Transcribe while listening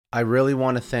I really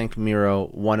want to thank Miro,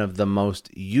 one of the most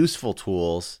useful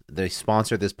tools. They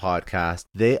sponsor this podcast.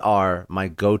 They are my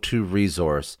go-to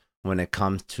resource when it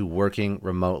comes to working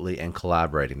remotely and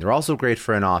collaborating. They're also great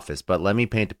for an office, but let me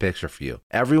paint a picture for you.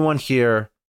 Everyone here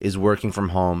is working from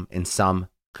home in some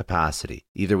capacity.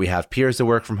 Either we have peers that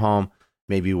work from home,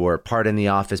 maybe we're part in the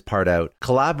office, part out.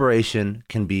 Collaboration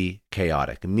can be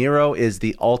chaotic. Miro is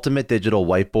the ultimate digital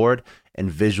whiteboard and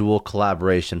visual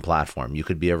collaboration platform. You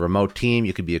could be a remote team,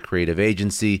 you could be a creative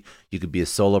agency, you could be a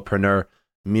solopreneur.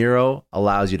 Miro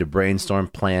allows you to brainstorm,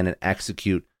 plan, and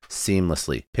execute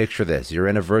seamlessly. Picture this. You're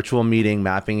in a virtual meeting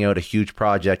mapping out a huge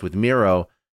project with Miro.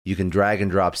 You can drag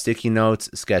and drop sticky notes,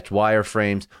 sketch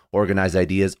wireframes, organize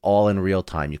ideas all in real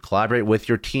time. You collaborate with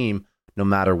your team no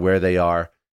matter where they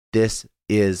are. This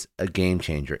is a game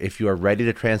changer. If you are ready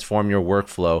to transform your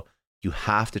workflow, you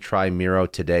have to try Miro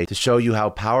today. To show you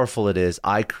how powerful it is,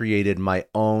 I created my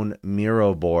own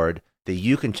Miro board that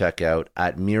you can check out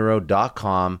at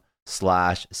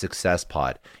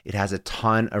miro.com/successpod. It has a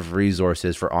ton of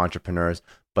resources for entrepreneurs,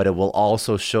 but it will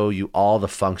also show you all the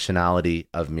functionality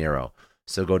of Miro.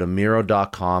 So go to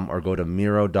miro.com or go to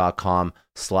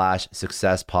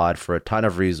miro.com/successpod for a ton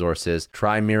of resources.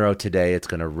 Try Miro today. It's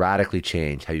going to radically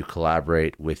change how you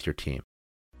collaborate with your team.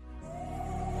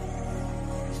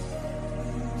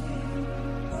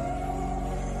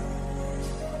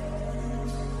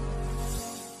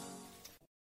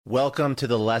 Welcome to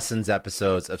the Lessons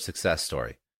episodes of Success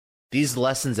Story. These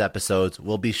Lessons episodes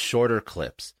will be shorter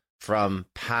clips from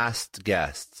past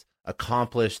guests,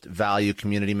 accomplished value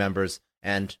community members,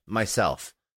 and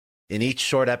myself. In each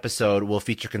short episode, we'll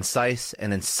feature concise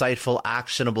and insightful,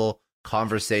 actionable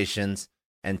conversations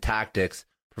and tactics,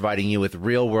 providing you with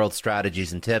real-world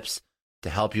strategies and tips to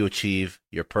help you achieve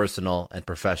your personal and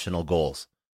professional goals.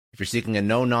 If you're seeking a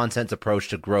no-nonsense approach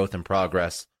to growth and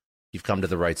progress, you've come to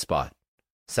the right spot.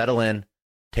 Settle in,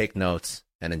 take notes,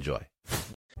 and enjoy.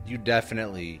 You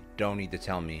definitely don't need to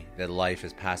tell me that life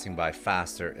is passing by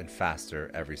faster and faster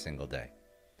every single day.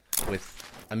 With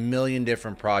a million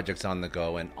different projects on the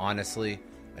go and honestly,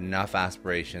 enough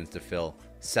aspirations to fill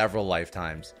several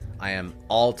lifetimes, I am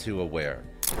all too aware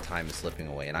that time is slipping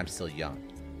away and I'm still young.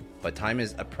 But time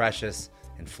is a precious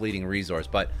and fleeting resource.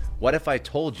 But what if I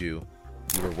told you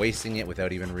you were wasting it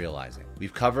without even realizing?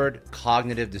 We've covered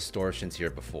cognitive distortions here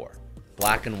before.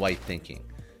 Black and white thinking,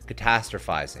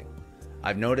 catastrophizing.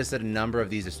 I've noticed that a number of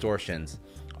these distortions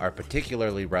are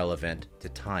particularly relevant to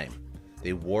time.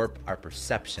 They warp our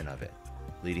perception of it,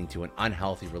 leading to an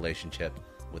unhealthy relationship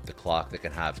with the clock that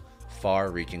can have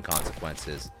far-reaching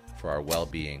consequences for our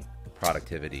well-being,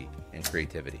 productivity, and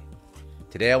creativity.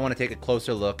 Today, I want to take a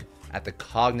closer look at the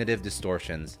cognitive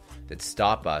distortions that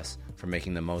stop us from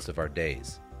making the most of our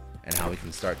days and how we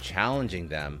can start challenging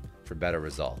them for better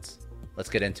results.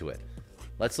 Let's get into it.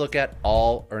 Let's look at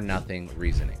all or nothing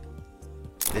reasoning.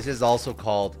 This is also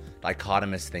called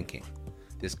dichotomous thinking.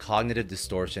 This cognitive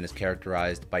distortion is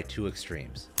characterized by two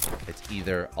extremes. It's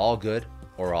either all good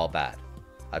or all bad.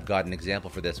 I've got an example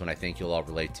for this one I think you'll all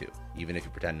relate to, even if you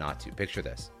pretend not to. Picture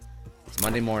this. It's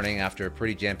Monday morning after a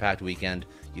pretty jam-packed weekend.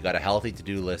 You got a healthy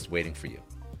to-do list waiting for you.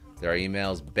 There are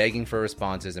emails begging for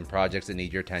responses and projects that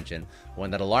need your attention. When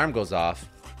that alarm goes off,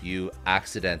 you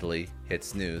accidentally hit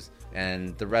snooze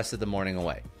and the rest of the morning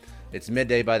away. It's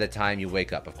midday by the time you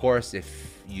wake up. Of course,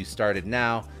 if you started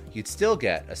now, you'd still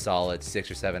get a solid 6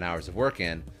 or 7 hours of work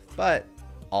in, but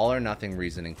all or nothing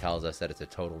reasoning tells us that it's a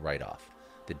total write-off.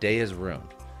 The day is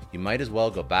ruined. You might as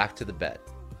well go back to the bed.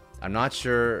 I'm not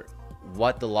sure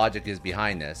what the logic is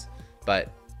behind this, but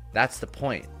that's the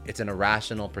point. It's an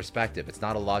irrational perspective. It's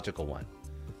not a logical one.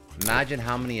 Imagine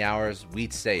how many hours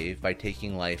we'd save by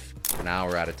taking life an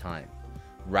hour at a time,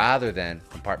 rather than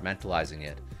compartmentalizing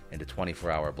it into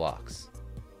 24-hour blocks.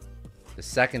 The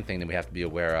second thing that we have to be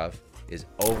aware of is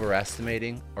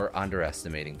overestimating or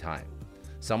underestimating time.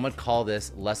 Some would call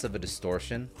this less of a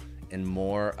distortion and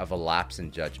more of a lapse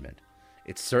in judgment.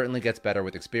 It certainly gets better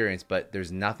with experience, but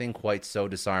there's nothing quite so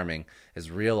disarming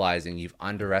as realizing you've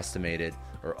underestimated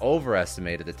or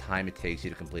overestimated the time it takes you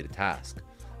to complete a task.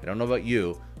 I don't know about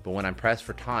you, but when I'm pressed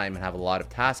for time and have a lot of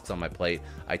tasks on my plate,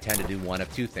 I tend to do one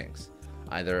of two things.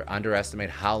 Either underestimate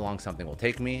how long something will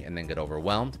take me and then get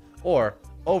overwhelmed, or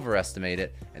overestimate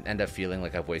it and end up feeling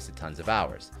like I've wasted tons of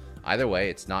hours. Either way,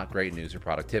 it's not great news for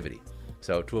productivity.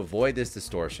 So to avoid this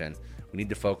distortion, we need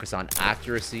to focus on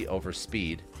accuracy over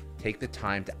speed. Take the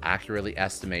time to accurately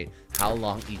estimate how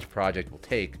long each project will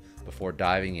take before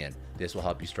diving in. This will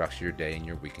help you structure your day and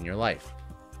your week and your life.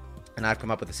 And I've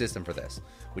come up with a system for this,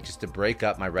 which is to break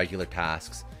up my regular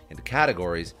tasks into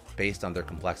categories based on their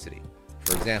complexity.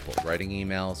 For example, writing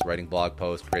emails, writing blog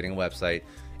posts, creating a website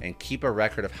and keep a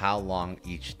record of how long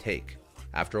each take.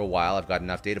 After a while, I've got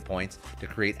enough data points to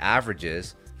create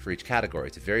averages for each category.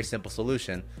 It's a very simple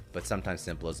solution, but sometimes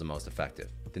simple is the most effective.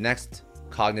 The next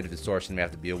cognitive distortion we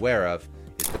have to be aware of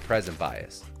is the present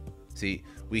bias. See,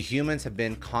 we humans have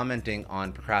been commenting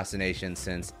on procrastination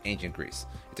since ancient Greece.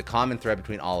 It's a common thread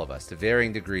between all of us. To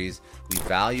varying degrees, we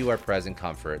value our present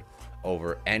comfort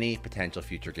over any potential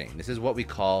future gain. This is what we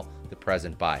call the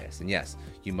present bias. And yes,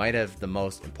 you might have the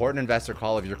most important investor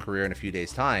call of your career in a few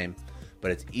days' time,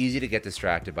 but it's easy to get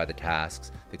distracted by the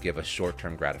tasks that give us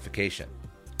short-term gratification,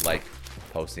 like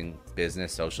posting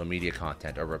business social media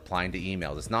content or replying to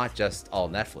emails. It's not just all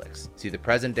Netflix. See, the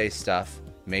present day stuff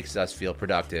makes us feel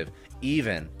productive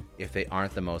even if they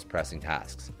aren't the most pressing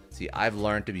tasks. See, I've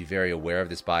learned to be very aware of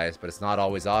this bias, but it's not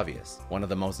always obvious. One of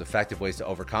the most effective ways to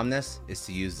overcome this is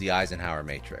to use the Eisenhower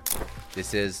matrix.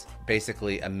 This is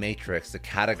basically a matrix that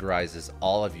categorizes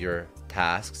all of your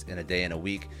tasks in a day and a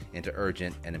week into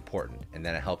urgent and important, and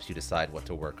then it helps you decide what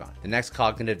to work on. The next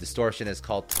cognitive distortion is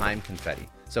called time confetti.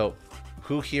 So,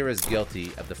 who here is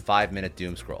guilty of the 5-minute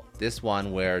doom scroll? This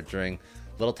one where during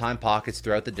little time pockets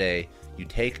throughout the day, you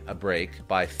take a break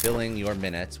by filling your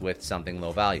minutes with something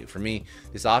low value. For me,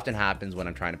 this often happens when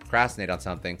I'm trying to procrastinate on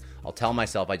something. I'll tell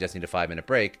myself I just need a 5-minute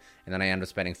break, and then I end up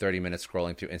spending 30 minutes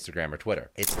scrolling through Instagram or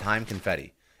Twitter. It's time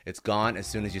confetti. It's gone as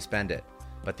soon as you spend it,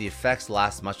 but the effects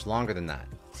last much longer than that.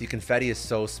 See, confetti is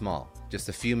so small, just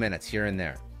a few minutes here and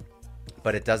there,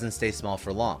 but it doesn't stay small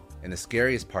for long. And the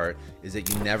scariest part is that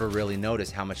you never really notice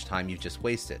how much time you've just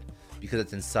wasted because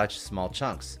it's in such small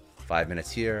chunks. 5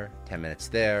 minutes here, 10 minutes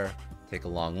there, take a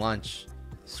long lunch,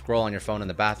 scroll on your phone in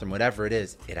the bathroom, whatever it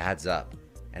is, it adds up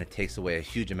and it takes away a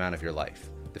huge amount of your life.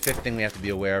 The fifth thing we have to be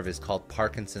aware of is called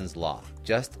Parkinson's Law.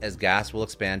 Just as gas will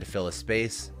expand to fill a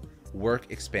space, work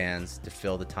expands to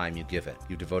fill the time you give it.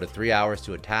 You've devoted 3 hours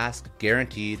to a task,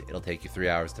 guaranteed it'll take you 3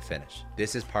 hours to finish.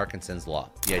 This is Parkinson's Law.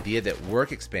 The idea that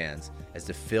work expands as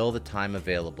to fill the time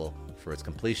available for its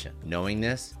completion. Knowing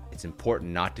this, it's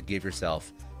important not to give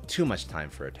yourself too much time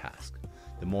for a task.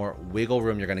 The more wiggle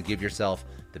room you're going to give yourself,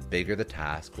 the bigger the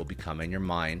task will become in your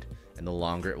mind and the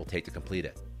longer it will take to complete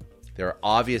it. There are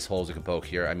obvious holes you can poke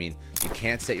here. I mean, you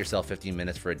can't set yourself 15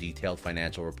 minutes for a detailed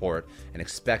financial report and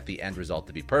expect the end result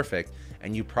to be perfect,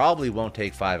 and you probably won't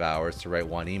take 5 hours to write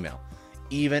one email,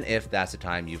 even if that's the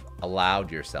time you've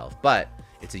allowed yourself. But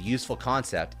it's a useful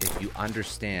concept if you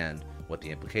understand what the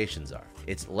implications are.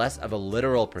 It's less of a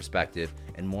literal perspective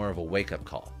and more of a wake-up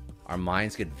call. Our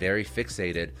minds get very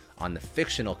fixated on the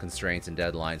fictional constraints and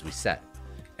deadlines we set,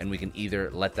 and we can either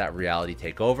let that reality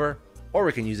take over or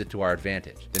we can use it to our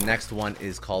advantage. The next one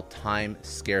is called time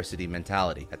scarcity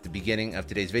mentality. At the beginning of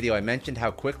today's video, I mentioned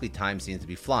how quickly time seems to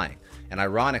be flying, and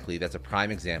ironically, that's a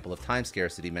prime example of time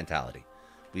scarcity mentality.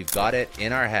 We've got it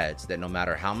in our heads that no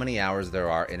matter how many hours there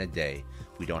are in a day,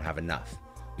 we don't have enough.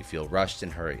 We feel rushed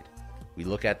and hurried. We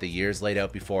look at the years laid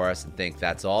out before us and think,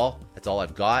 that's all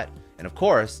I've got. And of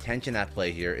course, tension at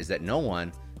play here is that no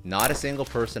one, not a single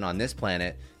person on this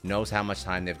planet, knows how much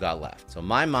time they've got left. So in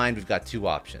my mind, we've got two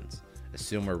options.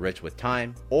 Assume we're rich with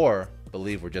time, or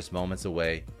believe we're just moments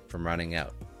away from running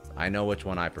out. I know which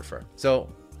one I prefer. So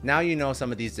now you know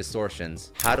some of these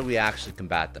distortions. How do we actually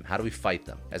combat them? How do we fight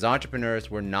them? As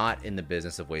entrepreneurs, we're not in the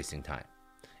business of wasting time.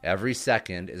 Every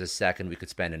second is a second we could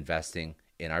spend investing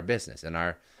in our business, in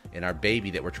our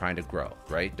baby that we're trying to grow,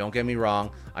 right? Don't get me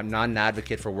wrong. I'm not an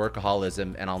advocate for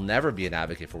workaholism, and I'll never be an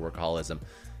advocate for workaholism.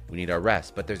 We need our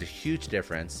rest, but there's a huge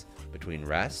difference between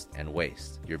rest and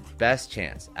waste. Your best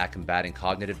chance at combating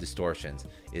cognitive distortions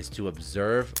is to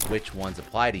observe which ones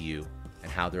apply to you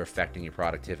and how they're affecting your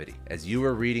productivity. As you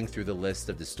were reading through the list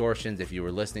of distortions, if you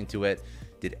were listening to it,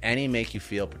 did any make you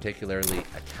feel particularly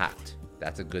attacked?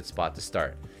 That's a good spot to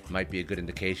start. It might be a good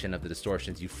indication of the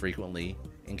distortions you frequently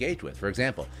engage with. For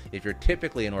example, if you're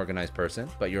typically an organized person,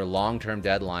 but your long-term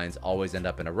deadlines always end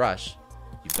up in a rush,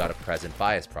 you've got a present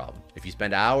bias problem. If you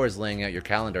spend hours laying out your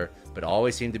calendar, but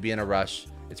always seem to be in a rush,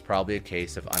 it's probably a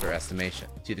case of underestimation.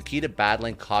 See, the key to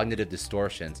battling cognitive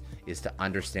distortions is to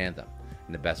understand them.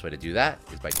 And the best way to do that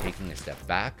is by taking a step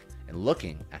back and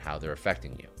looking at how they're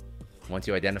affecting you. Once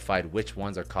you identified which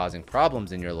ones are causing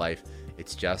problems in your life,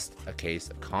 it's just a case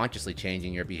of consciously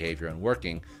changing your behavior and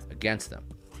working against them.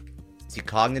 See,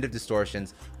 cognitive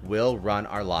distortions will run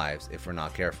our lives if we're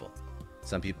not careful.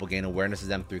 Some people gain awareness of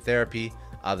them through therapy,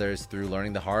 others through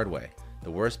learning the hard way.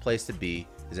 The worst place to be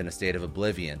is in a state of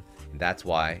oblivion, and that's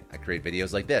why I create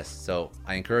videos like this. So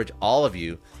I encourage all of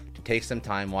you to take some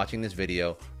time watching this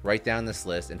video, write down this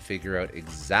list, and figure out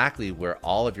exactly where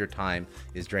all of your time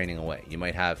is draining away. You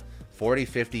might have 40,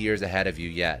 50 years ahead of you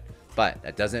yet, but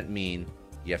that doesn't mean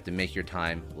you have to make your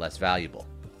time less valuable.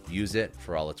 Use it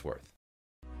for all it's worth.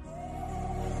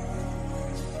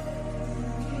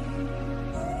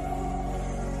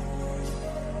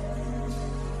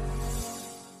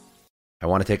 I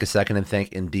want to take a second and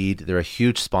thank Indeed. They're a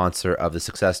huge sponsor of the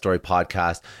Success Story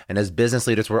podcast. And as business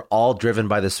leaders, we're all driven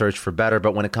by the search for better.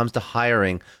 But when it comes to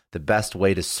hiring, the best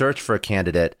way to search for a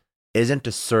candidate isn't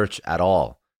to search at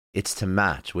all. It's to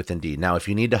match with Indeed. Now, if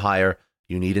you need to hire,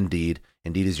 you need Indeed.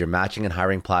 Indeed is your matching and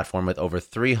hiring platform with over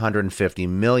 350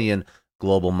 million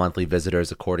global monthly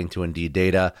visitors, according to Indeed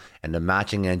data, and a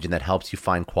matching engine that helps you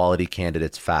find quality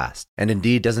candidates fast. And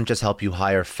Indeed doesn't just help you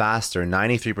hire faster.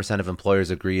 93% of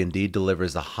employers agree Indeed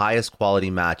delivers the highest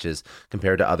quality matches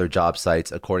compared to other job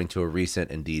sites, according to a recent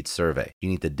Indeed survey. You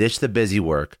need to ditch the busy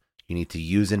work. You need to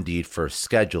use Indeed for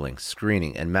scheduling,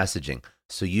 screening, and messaging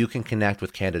so you can connect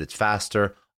with candidates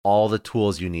faster. All the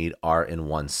tools you need are in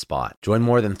one spot. Join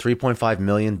more than 3.5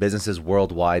 million businesses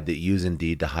worldwide that use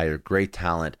Indeed to hire great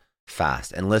talent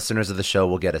fast. And listeners of the show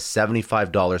will get a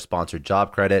 $75 sponsored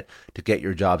job credit to get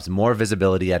your jobs more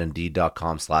visibility at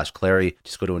Indeed.com/Clary.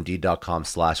 Just go to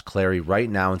Indeed.com/Clary right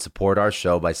now and support our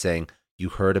show by saying you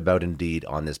heard about Indeed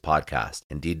on this podcast.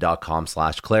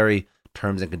 Indeed.com/Clary.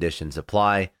 Terms and conditions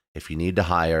apply. If you need to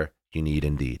hire, you need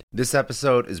Indeed. This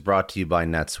episode is brought to you by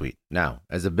NetSuite. Now,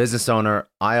 as a business owner,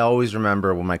 I always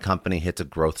remember when my company hits a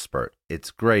growth spurt.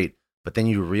 It's great, but then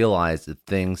you realize that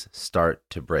things start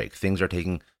to break. Things are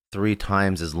taking 3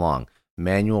 times as long.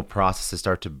 Manual processes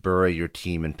start to bury your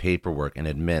team in paperwork and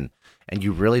admin, and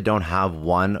you really don't have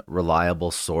one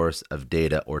reliable source of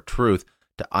data or truth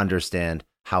to understand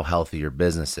how healthy your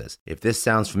business is. If this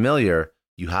sounds familiar,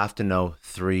 you have to know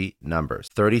 3 numbers.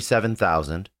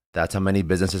 37,000, that's how many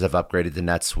businesses have upgraded to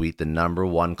NetSuite, the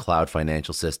 #1 cloud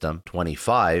financial system.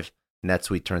 25,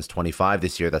 NetSuite turns 25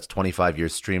 this year. That's 25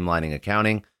 years streamlining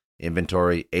accounting,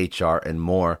 inventory, HR, and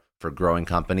more for growing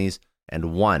companies.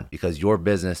 And 1, because your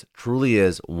business truly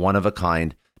is one of a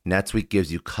kind, NetSuite gives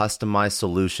you customized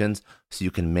solutions so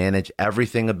you can manage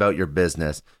everything about your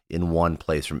business in one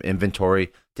place, from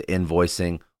inventory to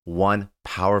invoicing, one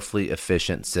powerfully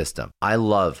efficient system. I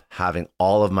love having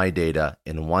all of my data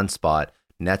in one spot.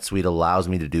 NetSuite allows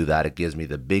me to do that. It gives me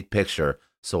the big picture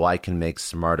so I can make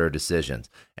smarter decisions.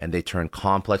 And they turn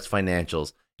complex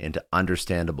financials into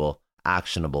understandable,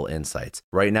 actionable insights.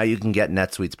 Right now, you can get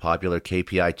NetSuite's popular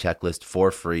KPI checklist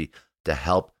for free to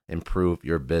help improve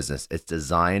your business. It's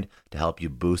designed to help you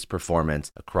boost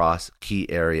performance across key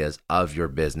areas of your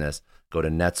business. Go to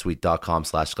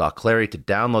netsuite.com/ScottClary to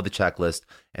download the checklist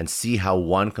and see how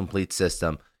one complete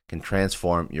system can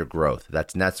transform your growth.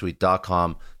 That's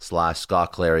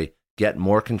netsuite.com/ScottClary. Get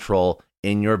more control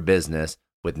in your business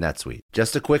with NetSuite.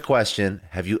 Just a quick question.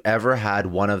 Have you ever had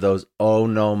one of those oh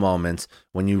no moments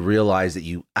when you realize that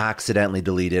you accidentally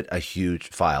deleted a huge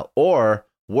file? Or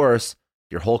worse,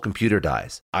 your whole computer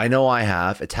dies. I know I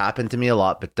have. It's happened to me a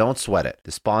lot, but don't sweat it.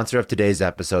 The sponsor of today's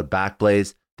episode,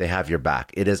 Backblaze, they have your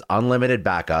back. It is unlimited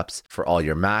backups for all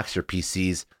your Macs, your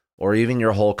PCs, or even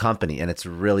your whole company, and it's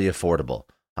really affordable,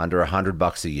 under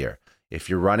 $100 a year. If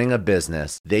you're running a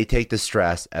business, they take the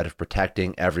stress out of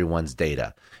protecting everyone's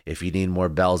data. If you need more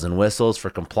bells and whistles for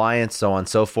compliance, so on and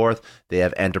so forth, they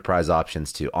have enterprise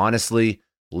options too. Honestly,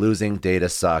 losing data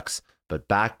sucks, but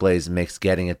Backblaze makes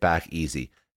getting it back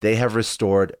easy. They have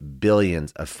restored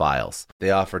billions of files.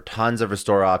 They offer tons of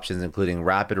restore options, including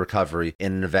rapid recovery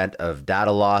in an event of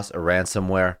data loss or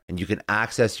ransomware. And you can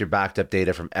access your backed up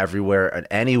data from everywhere and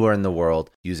anywhere in the world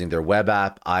using their web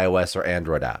app, iOS, or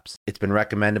Android apps. It's been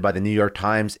recommended by the New York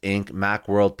Times, Inc.,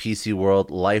 Macworld, PC World,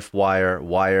 LifeWire,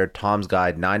 Wired, Tom's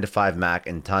Guide, 9to5 Mac,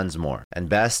 and tons more. And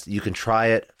best, you can try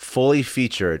it fully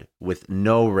featured with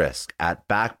no risk at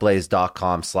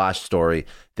backblaze.com/story.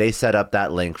 They set up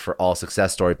that link for all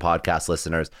Success Story podcast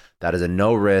listeners. That is a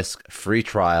no risk free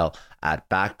trial at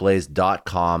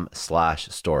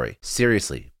backblaze.com/story.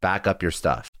 Seriously, back up your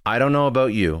stuff. I don't know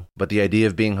about you, but the idea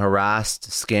of being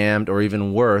harassed, scammed, or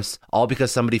even worse, all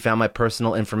because somebody found my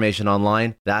personal information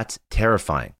online, that's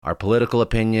terrifying. Our political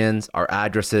opinions, our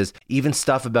addresses, even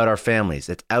stuff about our families,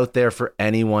 it's out there for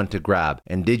anyone to grab.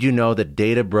 And did you know that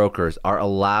data brokers are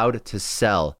allowed to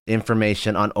sell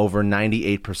information on over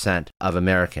 98% of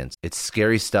Americans? It's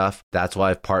scary stuff. That's why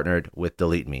I've partnered with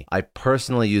Delete Me. I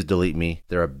personally use Delete Me.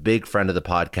 They're a big friend of the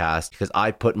podcast because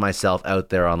I put myself out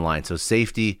there online. So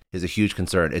safety is a huge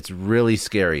concern. It's really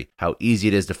scary how easy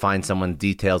it is to find someone's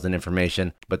details and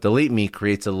information, but Delete Me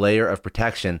creates a layer of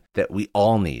protection that we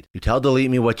all need. You tell Delete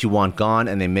Me what you want gone,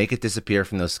 and they make it disappear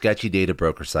from those sketchy data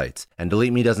broker sites. And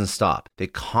Delete Me doesn't stop. They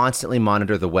constantly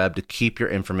monitor the web to keep your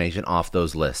information off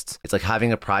those lists. It's like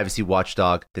having a privacy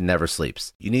watchdog that never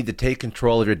sleeps. You need to take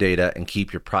control of your data and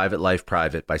keep your private life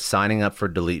private by signing up for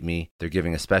Delete Delete Me. They're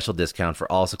giving a special discount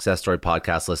for all Success Story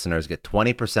podcast listeners. Get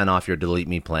 20% off your Delete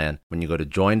Me plan when you go to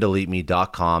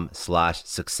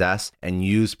joindeleteme.com/success and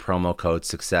use promo code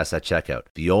success at checkout.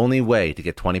 The only way to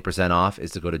get 20% off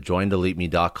is to go to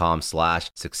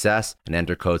joindeleteme.com/success and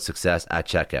enter code success at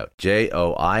checkout.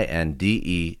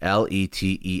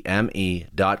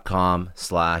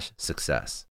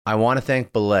 joindeleteme.com/success. I want to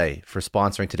thank Belay for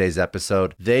sponsoring today's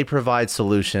episode. They provide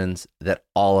solutions that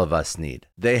all of us need.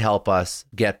 They help us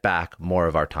get back more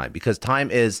of our time because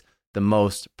time is the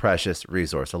most precious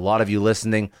resource. A lot of you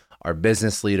listening are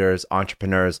business leaders,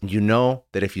 entrepreneurs. You know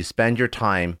that if you spend your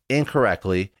time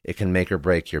incorrectly, it can make or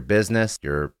break your business,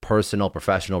 your personal,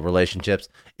 professional relationships.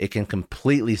 It can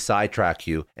completely sidetrack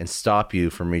you and stop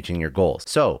you from reaching your goals.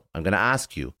 So I'm going to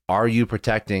ask you, are you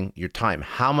protecting your time?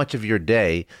 How much of your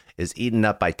day is eaten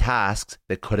up by tasks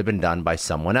that could have been done by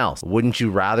someone else? Wouldn't you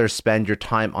rather spend your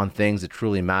time on things that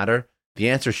truly matter?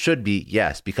 The answer should be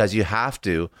yes, because you have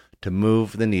to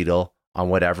move the needle on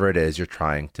whatever it is you're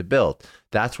trying to build.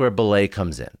 That's where Belay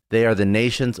comes in. They are the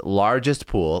nation's largest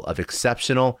pool of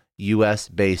exceptional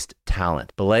US-based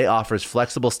talent. Belay offers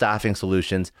flexible staffing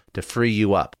solutions to free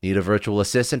you up. Need a virtual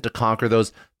assistant to conquer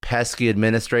those pesky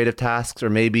administrative tasks, or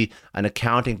maybe an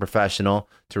accounting professional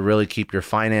to really keep your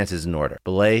finances in order?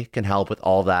 Belay can help with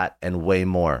all that and way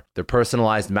more. Their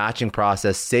personalized matching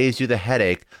process saves you the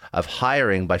headache of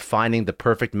hiring by finding the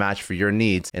perfect match for your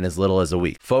needs in as little as a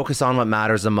week. Focus on what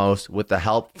matters the most with the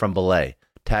help from Belay.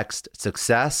 Text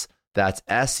SUCCESS, that's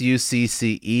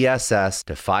SUCCESS,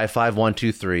 to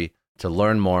 55123 to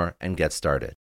learn more and get started.